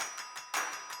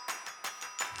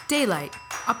Daylight,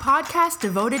 a podcast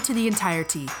devoted to the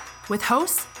entirety, with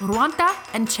hosts Ruanta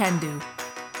and Chandu.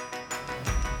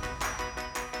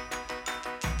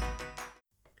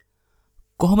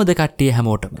 කොහොමද කට්ටිය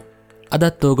හැමෝටම?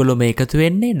 අදත් ඕගොල්ලෝ මේ එකතු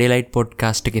වෙන්නේ ඩේලයිට්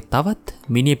පොඩ්කාස්ට් එකේ තවත්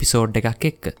මිනි එපිසෝඩ් එකක්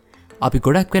එක්ක. අපි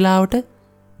ගොඩක් වෙලාවට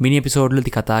මිනි එපිසෝඩ්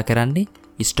වලදී කතා කරන්නේ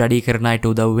ස්ටඩි කරන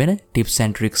අයට උදව් වෙන ටිප්ස්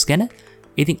ඇන්ඩ් ට්‍රික්ස් ගැන.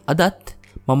 ඉතින් අදත්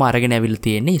මම අරගෙන ඇවිල්ලා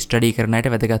තියෙන්නේ ස්ටඩි කරන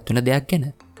අයට වැදගත් වෙන දෙයක් ගැන.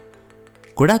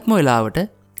 ගොඩක්ම වෙලාවට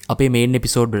අපේ මේන්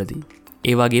එපිසෝඩ් වලදී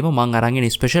ඒ වගේම මම අරන් එන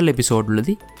ස්පෙෂල් එපිසෝඩ්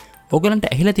වලදී ඕගලන්ට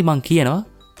ඇහිලා ති මං කියනවා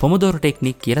පොමොඩෝරෝ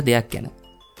ටෙක්නික් කියලා දෙයක් ගැන.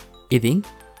 ඉතින්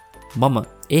මම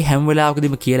ඒ හැම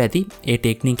වෙලාවකදීම කියලා ඇති ඒ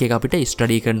ටෙක්නික් එක අපිට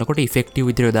ස්ටඩි කරනකොට ඉෆෙක්ටිව්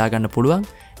විදිහට යොදා ගන්න පුළුවන්.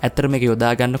 ඇත්තට මේක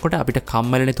යොදා ගන්නකොට අපිට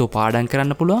කම්මැලි නැතුව පාඩම්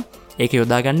කරන්න පුළුවන්. ඒක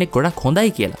යොදා ගන්නේ ගොඩක් හොඳයි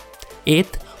කියලා.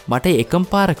 ඒත් මට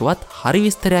එකම පාරකවත් හරි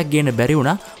විස්තරයක් ගන්න බැරි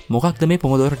වුණා මොකක්ද මේ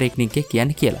පොමොඩෝරෝ ටෙක්නික් එක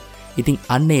කියන්නේ කියලා. ඉතින්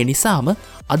අන්න ඒ නිසාම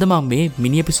අද මම මේ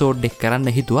මිනි එපිසෝඩ් එක කරන්න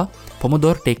හිතුවා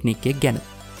පොමොඩෝරෝ ටෙක්නික් එක ගැන.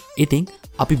 ඉතින්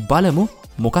අපි බලමු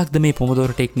මොකක්ද මේ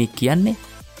පොමොඩෝරෝ ටෙක්නික් කියන්නේ,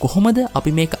 කොහොමද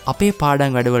අපි මේක අපේ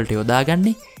පාඩම් වැඩවලට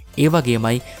යොදාගන්නේ, ඒ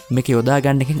වගේමයි මේක යොදා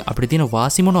ගන්න එකෙන් අපිට තියෙන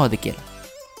වාසි මොනවද කියලා.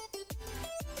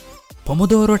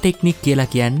 පොමොඩෝරෝ ටෙක්නික් කියලා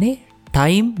කියන්නේ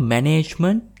ටයිම්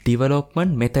මැනේජ්මන්ට්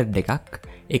ඩිවෙලොප්මන්ට් මෙතඩ් එකක්.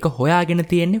 ඒක හොයාගෙන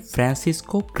තියෙන්නේ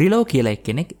ෆ්‍රැන්සිස්කෝ ක්‍රිලෝ කියලා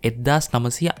කෙනෙක්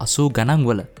 1980 ගණන්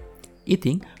වල.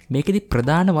 ඉතින් මේකෙදි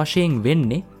ප්‍රධාන වශයෙන්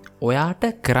වෙන්නේ ඔයාට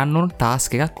කරන්න ඕන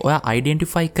ටාස්ක් එකක් ඔයා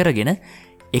අයිඩෙන්ටිෆයි කරගෙන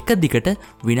එක දිගට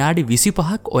විනාඩි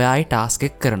 25ක් ඔයා ඒ ටාස්ක්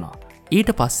එක කරනවා.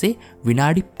 ඊට පස්සේ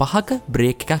විනාඩි 5ක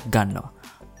බ්‍රේක් එකක් ගන්නවා.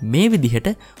 මේ විදිහට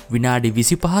විනාඩි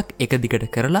 25ක් එක දිගට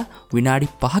කරලා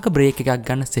විනාඩි 5ක බ්‍රේක් එකක්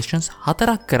ගන්න සෙෂන්ස්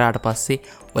 4ක් කරාට පස්සේ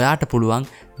ඔයාට පුළුවන්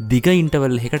දිග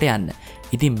ඉන්ටර්වල් එකකට යන්න.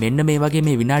 ඉතින් මෙන්න මේ වගේ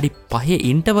මේ විනාඩි 5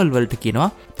 ඉන්ටර්වල් වලට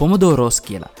කියනවා පොමොඩෝරෝස්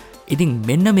කියලා. ඉතින්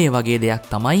මෙන්න මේ වගේ දෙයක්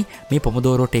තමයි මේ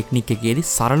පොමොඩෝරෝ ටෙක්නික් එකේදී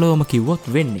සරලවම කිව්වොත්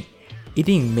වෙන්නේ.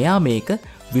 ඉතින් මෙයා මේක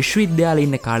විශ්වවිද්‍යාලේ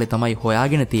ඉන්න කාලේ තමයි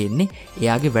හොයාගෙන තියෙන්නේ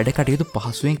එයාගේ වැඩ කටයුතු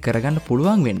පහසුවෙන් කරගන්න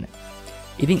පුළුවන් වෙන්න.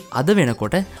 ඉතින් අද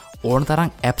වෙනකොට ඕන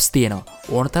තරම් ඇප්ස් තියෙනවා,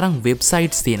 ඕන තරම්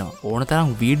වෙබ්සයිට්ස් තියෙනවා, ඕන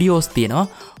තරම් වීඩියෝස් තියෙනවා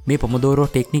මේ පොමොඩෝරෝ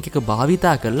ටෙක්නික් එක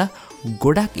භාවිතා කරලා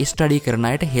ගොඩක් ස්ටඩි කරන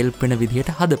අයට හෙල්ප් වෙන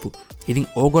විදිහට හදපු. ඉතින්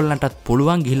ඕගොල්ලන්ටත්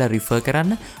පුළුවන් ගිහිලා රිෆර්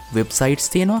කරන්න වෙබ්සයිට්ස්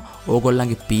තියෙනවා.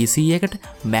 ඕගොල්ලන්ගේ PC එකට,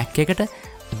 Mac එකට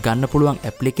ගන්න පුළුවන්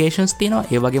ඇප්ලිකේෂන්ස් තියෙනවා.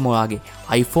 ඒ වගේම ඔයාගේ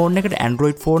iPhone එකට,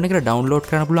 Android phone එකට ඩවුන්ලෝඩ්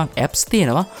කරන්න පුළුවන් ඇප්ස්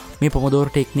තියෙනවා. මේ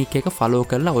පොමොඩෝරෝ ටෙක්නික් එක ෆලෝ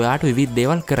කරලා ඔයාට විවිධ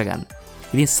දේවල් කරගන්න.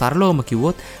 ඉතින් සරලවම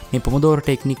කිව්වොත් මේ පොමොඩෝරෝ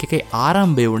ටෙක්නික් එකේ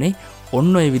ආරම්භය වුණේ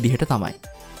ඔන්න ඔය විදිහට තමයි.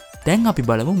 දැන් අපි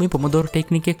බලමු මේ පොමොඩෝරෝ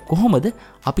ටෙක්නික් එක කොහොමද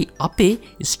අපි අපේ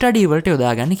ස්ටඩි වලට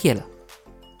යොදාගන්නේ කියලා.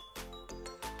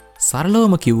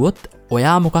 සරලවම කිව්වොත්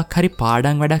ඔයා මොකක් හරි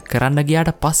පාඩම් වැඩක් කරන්න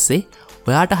ගියාට පස්සේ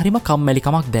ඔයාට හරිම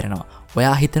කම්මැලිකමක් දැනෙනවා.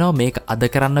 ඔයා හිතනවා මේක අද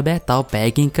කරන්න බෑ, තව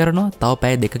පැයකින් කරනවා, තව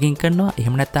පැය දෙකකින් කරනවා,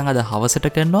 එහෙම නැත්නම් අද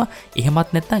හවසට කරනවා,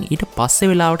 එහෙමත් නැත්නම් ඊට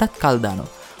පස්සේ වෙලාවටත් කල් දානවා.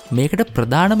 මේකට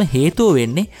ප්‍රධානම හේතුව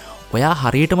වෙන්නේ ඔයා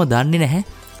හරියටම දන්නේ නැහැ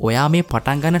ඔයා මේ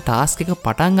පටන් ගන්න ටාස්ක් එක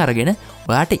පටන් අරගෙන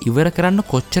ඔයාට ඉවර කරන්න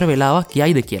කොච්චර වෙලාවක්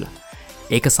යයිද කියලා.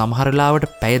 ඒක සමහර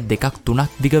වෙලාවට පැය 2-3ක්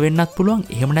දිග වෙන්නත් පුළුවන්.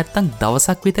 එහෙම නැත්නම්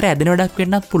දවසක් විතර ඇදෙන වැඩක්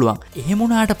වෙන්නත් පුළුවන්. එහෙම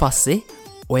වුණාට පස්සේ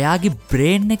ඔයාගේ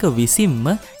බ්‍රේන් එක විසින්ම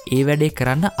ඒ වැඩේ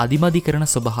කරන්න අදිමදි කරන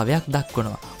ස්වභාවයක්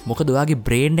දක්වනවා. මොකද ඔයාගේ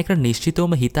බ්‍රේන් එකට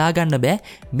නිශ්චිතවම හිතා ගන්න බෑ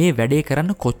මේ වැඩේ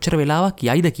කරන්න කොච්චර වෙලාවක්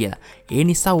යයිද කියලා. ඒ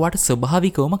නිසා ඔයාට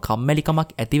ස්වභාවිකවම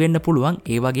කම්මැලිකමක් ඇති වෙන්න පුළුවන්.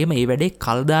 ඒ වගේම ඒ වැඩේ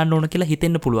කල් දාන්න ඕන කියලා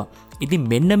හිතෙන්න පුළුවන්. ඉතින්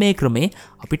මෙන්න මේ ක්‍රමේ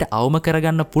අපිට අවම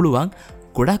කරගන්න පුළුවන්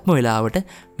ගොඩක්ම වෙලාවට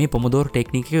මේ පොමොඩෝරෝ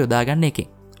ටෙක්නික් එක යොදා ගන්න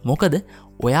එකෙන්. මොකද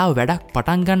ඔයා වැඩක්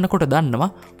පටන් ගන්නකොට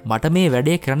දන්නවා මට මේ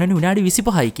වැඩේ කරන්න විනාඩි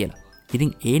 25යි කියලා.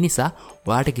 ඉතින් ඒ නිසා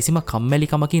ඔයාට කිසිම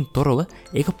කම්මැලිකමකින් තොරව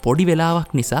ඒක පොඩි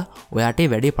වෙලාවක් නිසා ඔයාට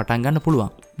ඒ වැඩේ පටන් ගන්න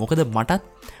පුළුවන්. මොකද මටත්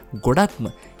ගොඩක්ම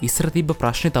ඉස්සර තිබ්බ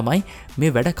ප්‍රශ්නේ තමයි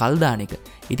මේ වැඩ කල් දාන එක.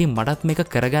 ඉතින් මටත් මේක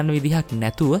කරගන්න විදිහක්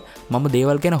නැතුව මම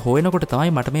දේවල් ගැන හොයනකොට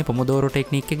තමයි මට මේ පොමොඩෝරෝ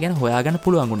ටෙක්නික් එක ගැන හොයාගන්න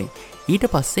පුළුවන් වුණේ. ඊට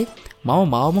පස්සේ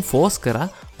මාවම ෆෝස් කරා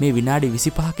මේ විනාඩි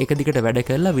 25ක් එක දිගට වැඩ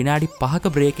කරලා විනාඩි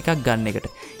 5ක බ්‍රේක් එකක් ගන්න එකට.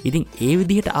 ඉතින් ඒ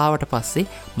විදිහට ආවට පස්සේ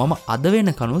මම අද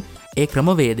වෙනකනුත් ඒ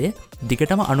ක්‍රමවේදය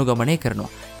දිගටම අනුගමනය කරනවා.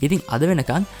 ඉතින් අද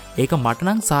වෙනකන් ඒක මට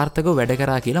නම් සාර්ථකව වැඩ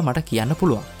කරා කියලා මට කියන්න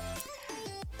පුළුවන්.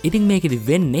 ඉතින් මේකෙදි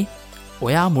වෙන්නේ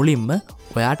ඔයා මුලින්ම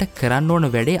ඔයාට කරන්න ඕන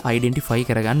වැඩේ අයිඩෙන්ටිෆයි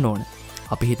කරගන්න ඕන.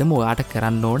 අපි හිතමු ඔයාට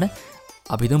කරන්න ඕන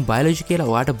අපි හිතමු බයොලොජි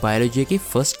කියලා. ඔයාට බයොලොජි එකේ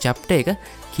ෆස්ට් චැප්ටර් එක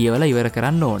කියවලා ඉවර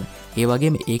කරන්න ඕන. ඒ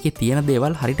වගේම ඒකේ තියෙන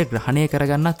දේවල් හරියට ග්‍රහණය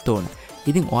කරගන්නත් ඕන.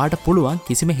 ඉතින් ඔයාට පුළුවන්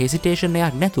කිසිම හෙසිටේෂන්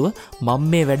එකක් නැතුව මම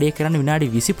මේ වැඩේ කරන්න විනාඩි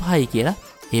 25යි කියලා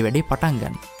ඒ වැඩේ පටන්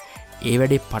ගන්න. ඒ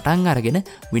වැඩේ පටන් අරගෙන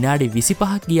විනාඩි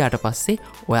 25ක් ගියාට පස්සේ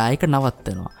ඔයා ඒක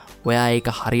නවත්තනවා. ඔයා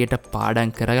ඒක හරියට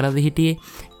පාඩම් කරගලද හිටියේ?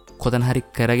 කොතන හරි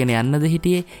කරගෙන යන්නද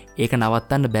හිටියේ ඒක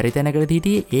නවත්තන්න බැරි තැනකට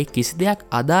හිටියේ ඒ කිසි දෙයක්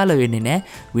අදාළ වෙන්නේ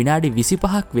නැහැ විනාඩි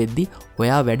 25ක් වෙද්දි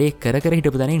ඔයා වැඩේ කර කර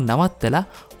හිටපු තැනින් නවත්තලා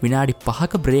විනාඩි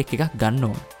 5ක බ්‍රේක් එකක් ගන්න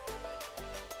ඕන.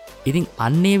 ඉතින්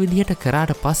අන්නේ විදිහට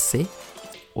කරාට පස්සේ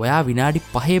ඔයා විනාඩි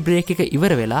 5 බ්‍රේක් එක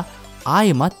ඉවර වෙලා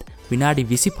ආයෙමත් විනාඩි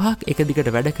 25ක් එක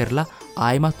දිගට වැඩ කරලා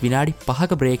ආයෙමත් විනාඩි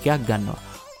 5ක බ්‍රේක් එකක් ගන්නවා.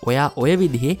 ඔයා ඔය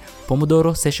විදිහේ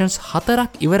පොමොඩෝරෝ සෙෂන්ස්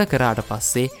 4ක් ඉවර කරාට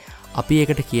පස්සේ අපි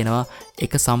ඒකට කියනවා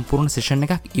එක සම්පූර්ණ සෙෂන්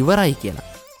එකක් ඉවරයි කියලා.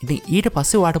 ඉතින් ඊට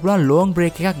පස්සේ ඔයාට පුළුවන් ලොං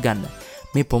බ්‍රේක් එකක් ගන්න.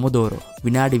 මේ පොමොඩෝරෝ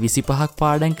විනාඩි 25ක්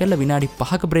පාඩම් කරලා විනාඩි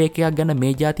 5ක බ්‍රේක් එකක් ගන්න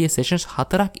මේ જાතිය සෙෂන්ස්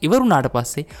 4ක් ඉවර වුණාට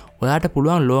පස්සේ ඔයාට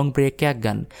පුළුවන් ලොං බ්‍රේක් එකක්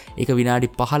ගන්න. ඒක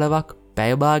විනාඩි 15ක්,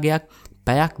 පැය භාගයක්,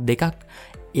 පැයක් දෙකක්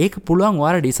ඒක පුළුවන්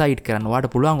ඔයාලා ඩිසයිඩ් කරන්න. ඔයාට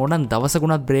පුළුවන් ඕනනම්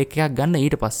දවසකුණත් බ්‍රේක් එකක් ගන්න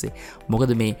ඊට පස්සේ.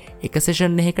 මොකද මේ එක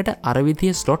සෙෂන් එකකට අර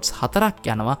විදිහේ ස්ලොට්ස්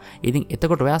 4ක් යනවා. ඉතින්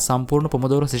එතකොට ඔයා සම්පූර්ණ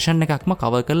පොමොඩෝරෝ සෙෂන් එකක්ම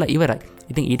කවර් කරලා ඉවරයි.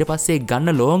 ඉතින් ඊට පස්සේ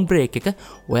ගන්න ලොං බ්‍රේක් එක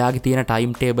ඔයාගේ තියෙන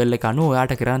ටයිම් ටේබල් එක අනුව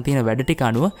ඔයාට කරන්න තියෙන වැඩ ටික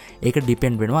අනුව ඒක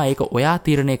ඩිපෙන්ඩ් වෙනවා. ඒක ඔයා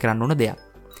තීරණය කරන්න ඕන දෙයක්.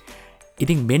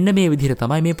 ඉතින් මෙන්න මේ විදිහට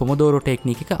තමයි මේ පොමොඩෝරෝ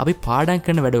ටෙක්නික් එක අපි පාඩම්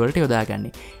කරන වැඩවලට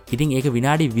යොදාගන්නේ. ඉතින් ඒක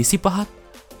විනාඩි 25ක්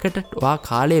වා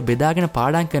කාලය බෙදාගෙන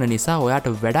පාඩම් කරන නිසා ඔයාට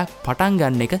වැඩක් පටන්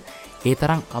ගන්න එක ඒ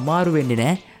තරම් අමාරු වෙන්නේ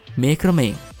නෑ මේ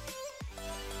ක්‍රමයෙන්.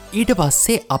 ඊට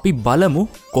පස්සේ අපි බලමු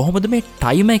කොහොමද මේ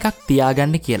ටයිම එකක්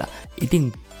තියාගන්න කියලා. ඉතින්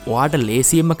ඔයාට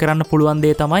ලේසියෙන්ම කරන්න පුළුවන්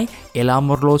දේ තමයි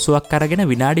එලාම් ඔරලෝසුවක් අරගෙන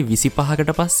විනාඩි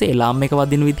 25කට පස්සේ එලාම් එක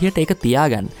වදින විදිහට ඒක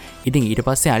තියාගන්න. ඉතින් ඊට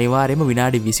පස්සේ අනිවාර්යයෙන්ම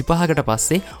විනාඩි 25කට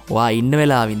පස්සේ ඔයා ඉන්න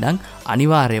වෙලාවෙ ඉඳන්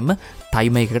අනිවාර්යයෙන්ම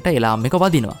ටයිම එකකට එලාම් එක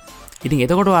වදිනවා. ඉතින්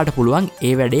එතකොට ඔයාට පුළුවන්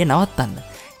ඒ වැඩේ නවත්තන්න.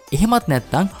 එහෙමත්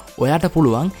නැත්නම් ඔයාට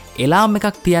පුළුවන් එලාම්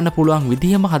එකක් තියන්න පුළුවන්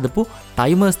විදිහම හදපු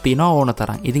ටයිමර්ස් තියෙනවා ඕන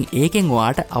තරම්. ඉතින් ඒකෙන්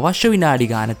ඔයාට අවශ්‍ය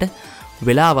විනාඩි ගානට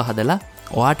වෙලාව හදලා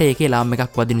ඔයාට ඒකේ එලාම්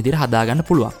එකක් වදින විදිහට හදාගන්න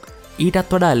පුළුවන්.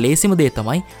 ඊටත් වඩා ලේසිම දේ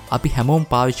තමයි අපි හැමෝම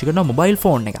පාවිච්චි කරන මොබයිල්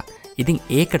ෆෝන් එක. ඉතින්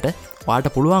ඒකට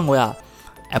ඔයාට පුළුවන් ඔයා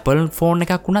Apple ෆෝන්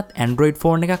එකක් වුණත් Android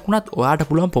ෆෝන් එකක් වුණත් ඔයාට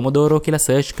පුළුවන් පොමොඩෝරෝ කියලා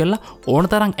සර්ච් කරලා ඕන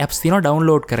තරම් apps තියෙනවා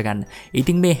ඩවුන්ලෝඩ් කරගන්න.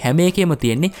 ඉතින් මේ හැම එකෙම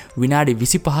තියෙන්නේ විනාඩි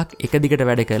 25ක් එක දිගට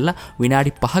වැඩ කරලා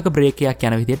විනාඩි 5ක බ්‍රේක් එකක්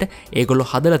යන විදිහට ඒගොල්ලෝ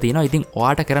හදලා තියෙනවා. ඉතින්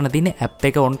ඔයාට කරන්න තියෙන්නේ app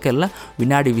එක on කරලා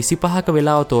විනාඩි 25ක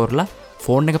වෙලාව තෝරලා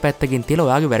ෆෝන් එක පැත්තකින් තියලා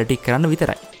ඔයාගේ වැඩ ටික කරන්න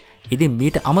විතරයි. ඉතින්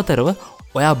මීට අමතරව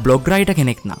ඔයා බ්ලොග් රයිටර්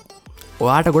කෙනෙක් නම්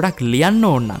ඔයාට ගොඩක් ලියන්න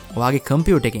ඕන නම් ඔයාගේ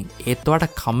කම්පියුටර් එකෙන් ඒත්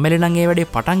ඔයාට කම්මැලි නම් ඒ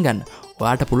වැඩේ පටන් ගන්න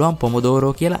ඔයාට පුළුවන්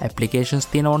පොමොඩෝරෝ කියලා ඇප්ලිකේෂන්ස්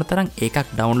තියෙන ඕන තරම් ඒකක්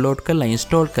ඩවුන්ලෝඩ් කරලා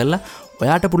ඉන්ස්ටෝල් කරලා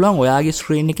ඔයාට පුළුවන් ඔයාගේ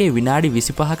ස්ක්‍රීන් එකේ විනාඩි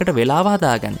 25කට වෙලාව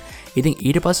හදාගන්න. ඉතින්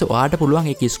ඊට පස්සේ ඔයාට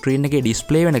පුළුවන් ඒකේ ස්ක්‍රීන් එකේ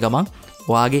ඩිස්ප්ලේ වෙන ගමන්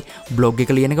ඔයාගේ බ්ලොග්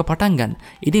එක ලියන එක පටන් ගන්න.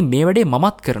 ඉතින් මේ වැඩේ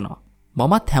මමත් කරනවා.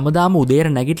 මමත් හැමදාම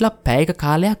උදේට නැගිටලා පැයක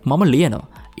කාලයක් මම ලියනවා.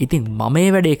 ඉතින් මම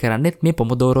මේ වැඩේ කරන්නේත් මේ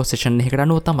පොමොඩෝරෝ සෙෂන් එකකට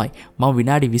අනුව තමයි. මම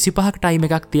විනාඩි 25ක ටයිම්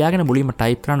එකක් තියාගෙන මුලින්ම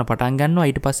ටයිප් කරන්න පටන් ගන්නවා.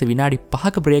 ඊට පස්සේ විනාඩි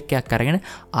 5ක බ්‍රේක් එකක් අරගෙන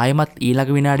ආයෙමත්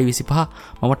ඊළඟ විනාඩි 25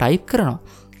 මම ටයිප් කරනවා.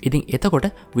 ඉතින් එතකොට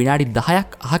විනාඩි 10ක්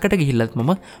අහකට ගිහිල්ලත්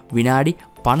මම විනාඩි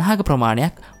 50ක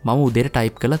ප්‍රමාණයක් මම උදේට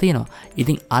ටයිප් කරලා තියෙනවා.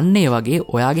 ඉතින් අන්න ඒ වගේ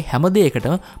ඔයාගේ හැම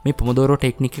දෙයකටම මේ පොමොඩෝරෝ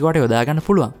ටෙක්නික් එක වට යොදා ගන්න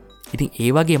පුළුවන්. ඉතින් ඒ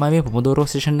වගේම මේ පොමොඩෝරෝ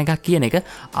සෙෂන් එකක් කියන එක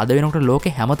අද වෙනකොට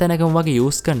ලෝකේ හැම තැනකම වගේ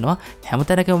යූස් කරනවා. හැම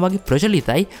තැනකම වගේ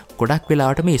ප්‍රචලිතයි. ගොඩක්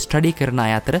වෙලාවට මේ ස්ටඩි කරන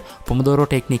අය අතර පොමොඩෝරෝ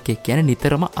ටෙක්නික් එක කියන්නේ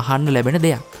නිතරම අහන්න ලැබෙන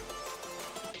දෙයක්.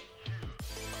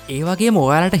 ඒ වගේම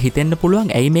ඔයාලට හිතෙන්න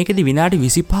පුළුවන් ඇයි මේකෙදි විනාඩි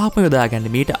 25ක්ම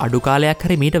යොදාගන්නේ? මීට අඩු කාලයක්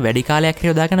හරි මීට වැඩි කාලයක්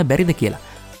හරි යොදාගන්න බැරිද කියලා.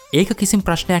 ඒක කිසිම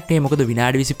ප්‍රශ්නයක් නෙවෙයි. මොකද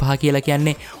විනාඩි 25 කියලා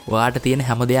කියන්නේ ඔයාට තියෙන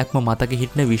හැම දෙයක්ම මතක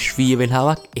හිටින විශ්වීය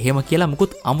වෙලාවක් එහෙම කියලා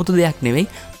මුකුත් අමුතු දෙයක් නෙවෙයි.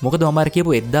 මොකද මම අර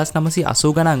කියපු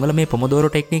 1980 ගණන් වල මේ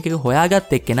පොමොඩෝරෝ ටෙක්නික් එක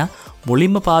හොයාගත්ත එක්කෙනා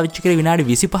මුලින්ම පාවිච්චි කරේ විනාඩි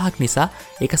 25ක් නිසා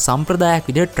ඒක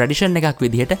සම්ප්‍රදායක් විදිහට ට්‍රැඩිෂන් එකක්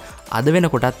විදිහට අද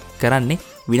වෙනකොටත් කරන්නේ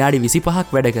විනාඩි 25ක්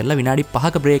වැඩ කරලා විනාඩි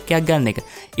 5ක බ්‍රේක් එකක් ගන්න එක.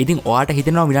 ඉතින් ඔයාට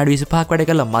හිතෙනවා විනාඩි 25ක් වැඩ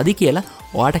කරලා මදි කියලා.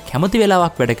 ඔයාට කැමති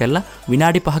වෙලාවක් වැඩ කරලා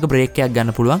විනාඩි 5ක බ්‍රේක් එකක්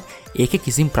ගන්න පුළුවන්. ඒකේ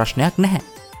කිසිම ප්‍රශ්නයක් නැහැ.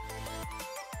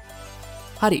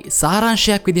 හරි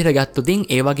සාරාංශයක් විදිහට ගත්තොතින්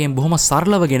ඒ වගේම බොහොම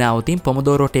සරලව ගෙනාවොතින්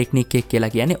පොමොඩෝරෝ ටෙක්නික් එක කියලා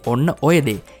කියන්නේ ඔන්න ඔය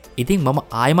දේ. ඉතින් මම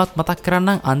ආයෙමත් මතක්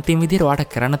කරන්නම් අන්තිම විදිහට ඔයාට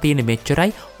කරන්න තියෙන්නේ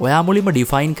මෙච්චරයි. ඔයා මුලින්ම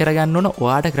ඩිෆයින් කරගන්න ඕන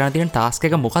ඔයාට කරන්න තියෙන ටාස්ක්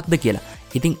එක මොකක්ද කියලා.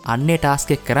 ඉතින් අන්නේ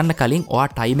ටාස්ක් එක කරන්න කලින් ඔයා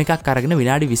ටයිම් එකක් අරගෙන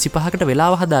විනාඩි 25කට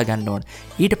වෙලාව හදා ගන්න ඕන.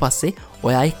 ඊට පස්සේ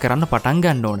ඔයා ඒක කරන්න පටන්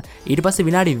ගන්න ඕන. ඊට පස්සේ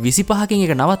විනාඩි 25කින්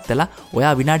එක නවත්තලා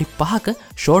ඔයා විනාඩි 5ක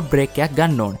ෂෝට් බ්‍රේක් එකක්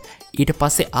ගන්න ඕන. ඊට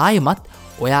පස්සේ ආයෙමත්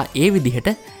ඔයා ඒ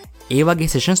විදිහට ඒ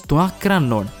වගේ සෙෂන්ස් 3ක්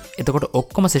කරන්න ඕන. එතකොට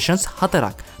ඔක්කොම සෙෂන්ස්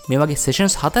 4ක්. මේ වගේ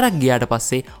සෙෂන්ස් 4ක් ගියාට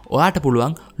පස්සේ ඔයාට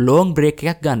පුළුවන් ලොං බ්‍රේක්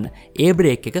එකක් ගන්න. ඒ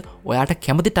බ්‍රේක් එක ඔයාට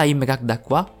කැමති ටයිම් එකක්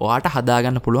දක්වා ඔයාට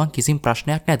හදාගන්න පුළුවන් කිසිම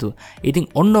ප්‍රශ්නයක් නැතුව. ඉතින්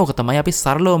ඔන්න ඕක තමයි අපි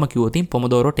සරලවම කිව්වොතින්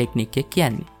පොමොඩෝරෝ ටෙක්නික් එක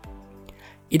කියන්නේ.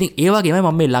 ඉතින් ඒ වගේම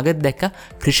මම මේ ළඟදී දැක්ක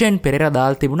ක්‍රිෂෙන් පෙරේරා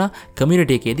දාලා තිබුණා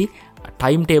කමියුනිටි එකේදී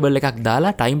ටයිම් ටේබල් එකක්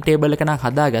දාලා ටයිම් ටේබල් එක නම්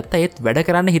හදාගත්තා ඒත් වැඩ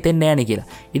කරන්න හිතෙන්නේ නැහැ නේ කියලා.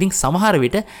 ඉතින් සමහර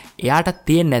විට එයාට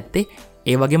තියෙන්නේ නැත්තේ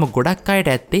ඒ වගේම ගොඩක් අයට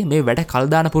ඇත්තේ මේ වැඩ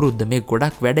කල්දාන පුරුද්ද. මේ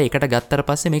ගොඩක් වැඩ එකට ගත්තට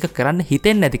පස්සේ මේක කරන්න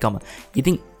හිතෙන්නේ නැතිකම.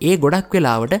 ඉතින් ඒ ගොඩක්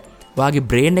වෙලාවට වාගේ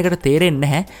බ්‍රේන් එකට තේරෙන්නේ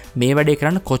නැහැ මේ වැඩේ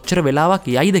කරන්න කොච්චර වෙලාවක්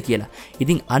යයිද කියලා.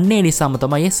 ඉතින් අන්න ඒ නිසාම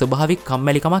තමයි මේ ස්වභාවික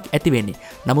කම්මැලිකමක් ඇති වෙන්නේ.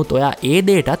 නමුත් ඔයා ඒ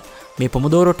දෙයටත් මේ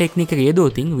පොමොදෝරෝ ටෙක්නික් එක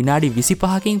යෙදුවොතින් විනාඩි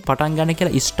 25කින් පටන් ගන්න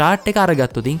කියලා ස්ටාර්ට් එක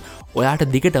අරගත්තොතින් ඔයාට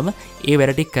දිගටම ඒ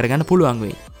වැඩ ටික කරගන්න පුළුවන්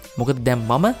වෙයි. මොකද දැන්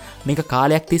මම මේක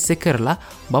කාලයක් තිස්සේ කරලා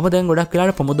මම දැන් ගොඩක්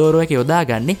වෙලාවට පොමොදෝරෝ එක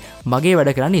යොදාගන්නේ මගේ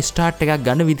වැඩ කරන්න ස්ටාර්ට් එකක්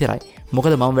ගන්න විතරයි.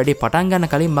 මොකද මම වැඩේ පටන්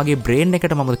ගන්න කලින් මගේ බ්‍රේන්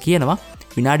එකට මම කියනවා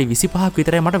විනාඩි 25ක්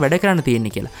විතරයි මට වැඩ කරන්න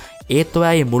තියෙන්නේ කියලා. ඒත්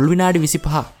ඔයා මේ මුල් විනාඩි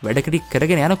 25 වැඩ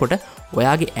කරගෙන යනකොට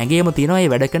ඔයාගේ ඇඟේම තියෙනවා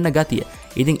මේ වැඩ කරන ගතිය.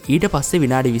 ඉතින් ඊට පස්සේ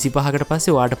විනාඩි 25කට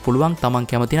පස්සේ ඔයාට පුළුවන් තමන්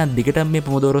කැමති නම් දිගටම මේ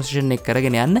පොමොදෝරෝ සෙෂන් එක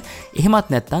කරගෙන යන්න.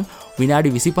 එහෙමත් නැත්නම්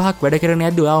විනාඩි 25ක් වැඩ කරගෙන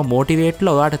යද්දී ඔයාව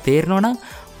මොටිවේට්ලා ඔයාට තේරෙනවා නම්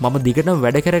මම දිගටම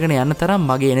වැඩ කරගෙන යන්න තරම්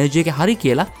මගේ එනර්ජි එක හරි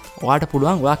කියලා ඔයාට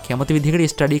පුළුවන් ඔයා කැමති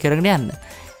විදිහකට ස්ටඩි කරගෙන යන්න.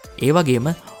 ඒ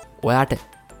වගේම ඔයාට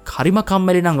හරිම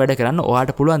කම්මැලි නම් වැඩ කරන්න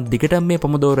ඔයාට පුළුවන් දිගටම මේ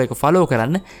පොමොදෝරෝ එක ෆලෝ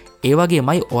කරන්න. ඒ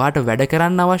වගේමයි ඔයාට වැඩ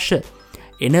කරන්න අවශ්‍ය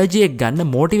එනර්ජි එක ගන්න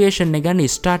මොටිවේෂන් එක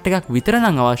ගන්න ස්ටාර්ට් එකක් විතර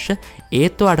නම් අවශ්‍ය.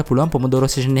 ඒත් ඔයාට පුළුවන් පොමොදෝරෝ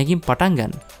සෙෂන් එකකින් පටන්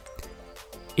ගන්න.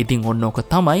 ඉතින් ඔන්න ඕක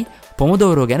තමයි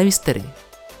පොමොදෝරෝ ගැන විස්තරය.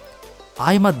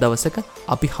 ආයමත් දවසක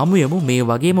අපි හමුයමු මේ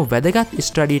වගේම වැදගත්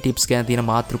ස්ටඩි ටිප්ස් ගැන තියෙන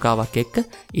මාතෘකාවක් එක්ක.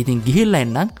 ඉතින් ගිහිල්ලා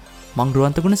එන්නම්. මං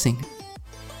රුවන්ත ගුණසිංහ.